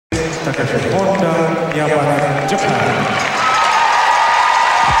Takeshi Honda, Japan.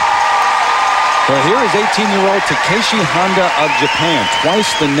 Well, here is 18-year-old Takeshi Honda of Japan,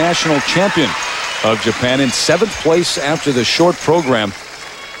 twice the national champion of Japan, in 7th place after the short program.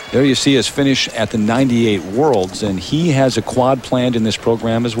 There you see his finish at the 98 Worlds, and he has a quad planned in this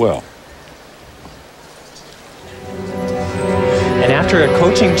program as well. And after a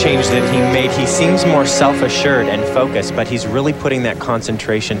coaching change that he made, he seems more self-assured and focused, but he's really putting that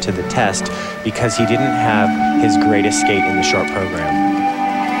concentration to the test because he didn't have his greatest skate in the short program.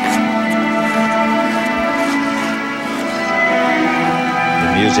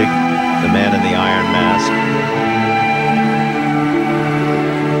 The music, the man in the iron mask.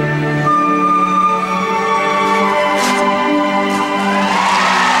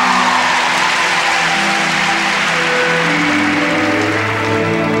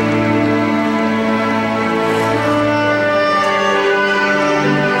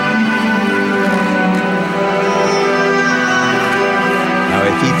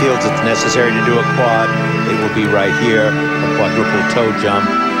 Feels it's necessary to do a quad, it will be right here, a quadruple toe jump.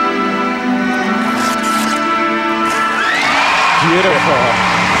 Beautiful,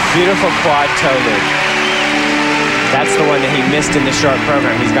 beautiful quad toe loop. That's the one that he missed in the short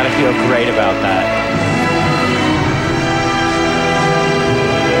program. He's got to feel great about that.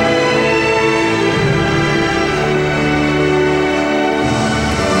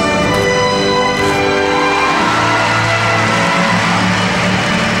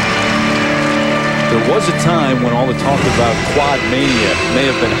 There was a time when all the talk about quad mania may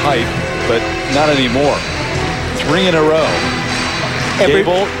have been hype, but not anymore. 3 in a row.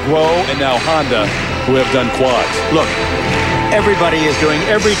 Gable, Guo, and now Honda, who have done quads. Look, everybody is doing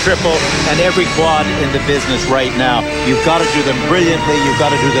every triple and every quad in the business right now. You've got to do them brilliantly. You've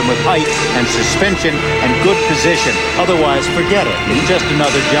got to do them with height and suspension and good position. Otherwise, forget it. It's just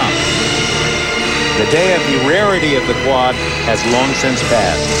another jump. The day of the rarity of the quad has long since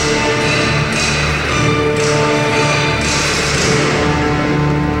passed.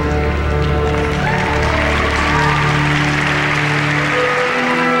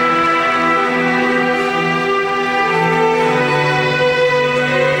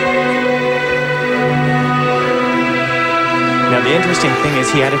 The interesting thing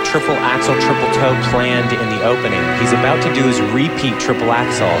is he had a triple axel, triple toe planned in the opening. He's about to do his repeat triple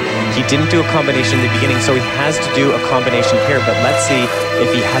axel. He didn't do a combination in the beginning, so he has to do a combination here, but let's see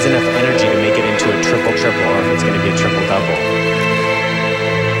if he has enough energy to make it into a triple-triple or if it's going to be a triple-double.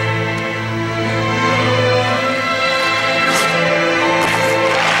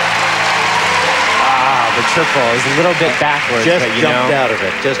 The triple is a little bit backwards, just but jumped out of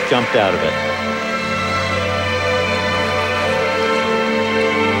it. Just jumped out of it.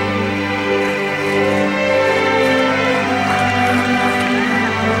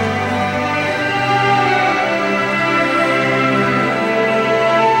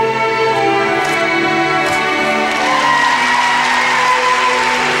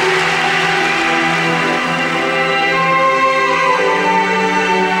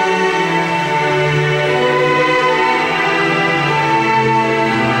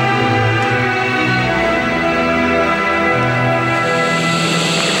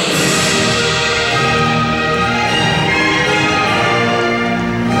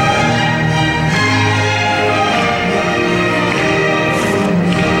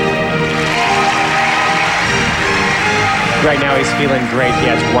 Right now he's feeling great. He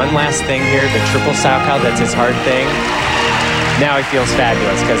has one last thing here, the triple Saukow, that's his hard thing. Now he feels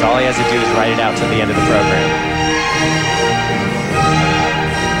fabulous because all he has to do is ride it out to the end of the program.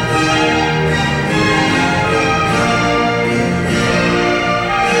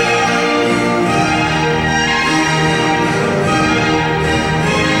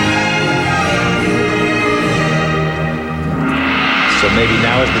 So maybe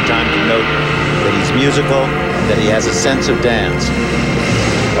now is the time to note that he's musical, that he has a sense of dance,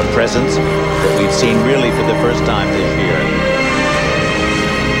 a presence that we've seen really for the first time this year.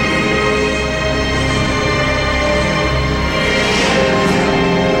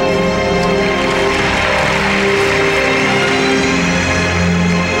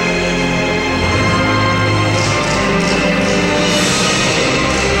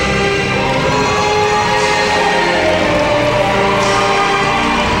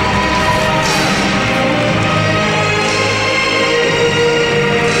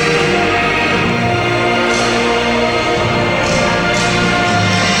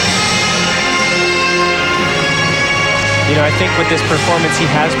 You know, I think with this performance, he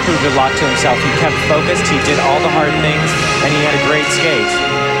has proved a lot to himself. He kept focused, he did all the hard things, and he had a great skate.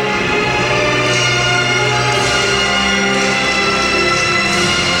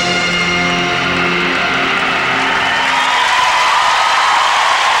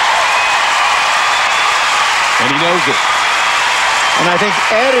 And I think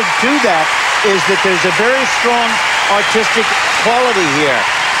added to that is that there's a very strong artistic quality here.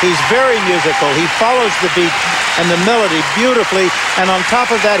 He's very musical. He follows the beat and the melody beautifully, and on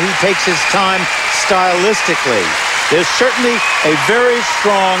top of that, he takes his time stylistically. There's certainly a very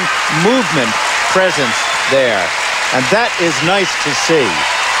strong movement presence there, and that is nice to see.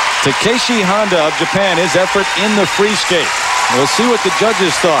 Takeshi Honda of Japan, his effort in the free skate. We'll see what the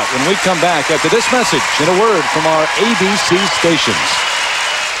judges thought when we come back after this message and a word from our ABC stations.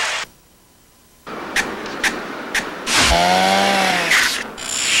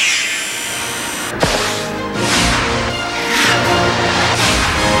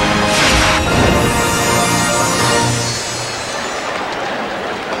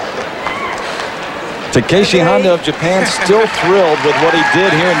 Takeshi Honda of Japan still thrilled with what he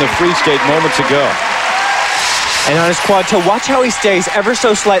did here in the free skate moments ago. And on his quad toe, watch how he stays ever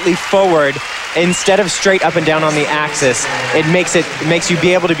so slightly forward instead of straight up and down on the axis. It makes you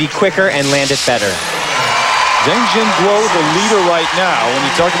be able to be quicker and land it better. Zheng Jingguo, the leader right now, when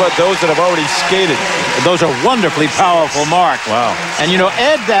you talk about those that have already skated. Those are wonderfully powerful marks. Wow. And, you know,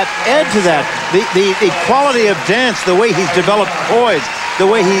 add to that, the quality of dance, the way he's developed poise, the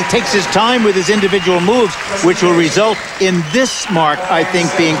way he takes his time with his individual moves, which will result in this mark, I think,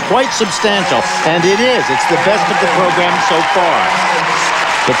 being quite substantial. And it is. It's the best of the program so far.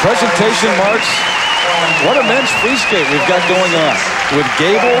 The presentation marks, what a men's free skate we've got going on. With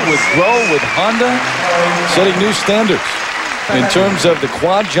Gable, with Groh, with Honda, setting new standards in terms of the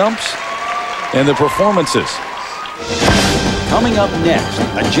quad jumps and the performances. Coming up next,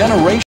 a generation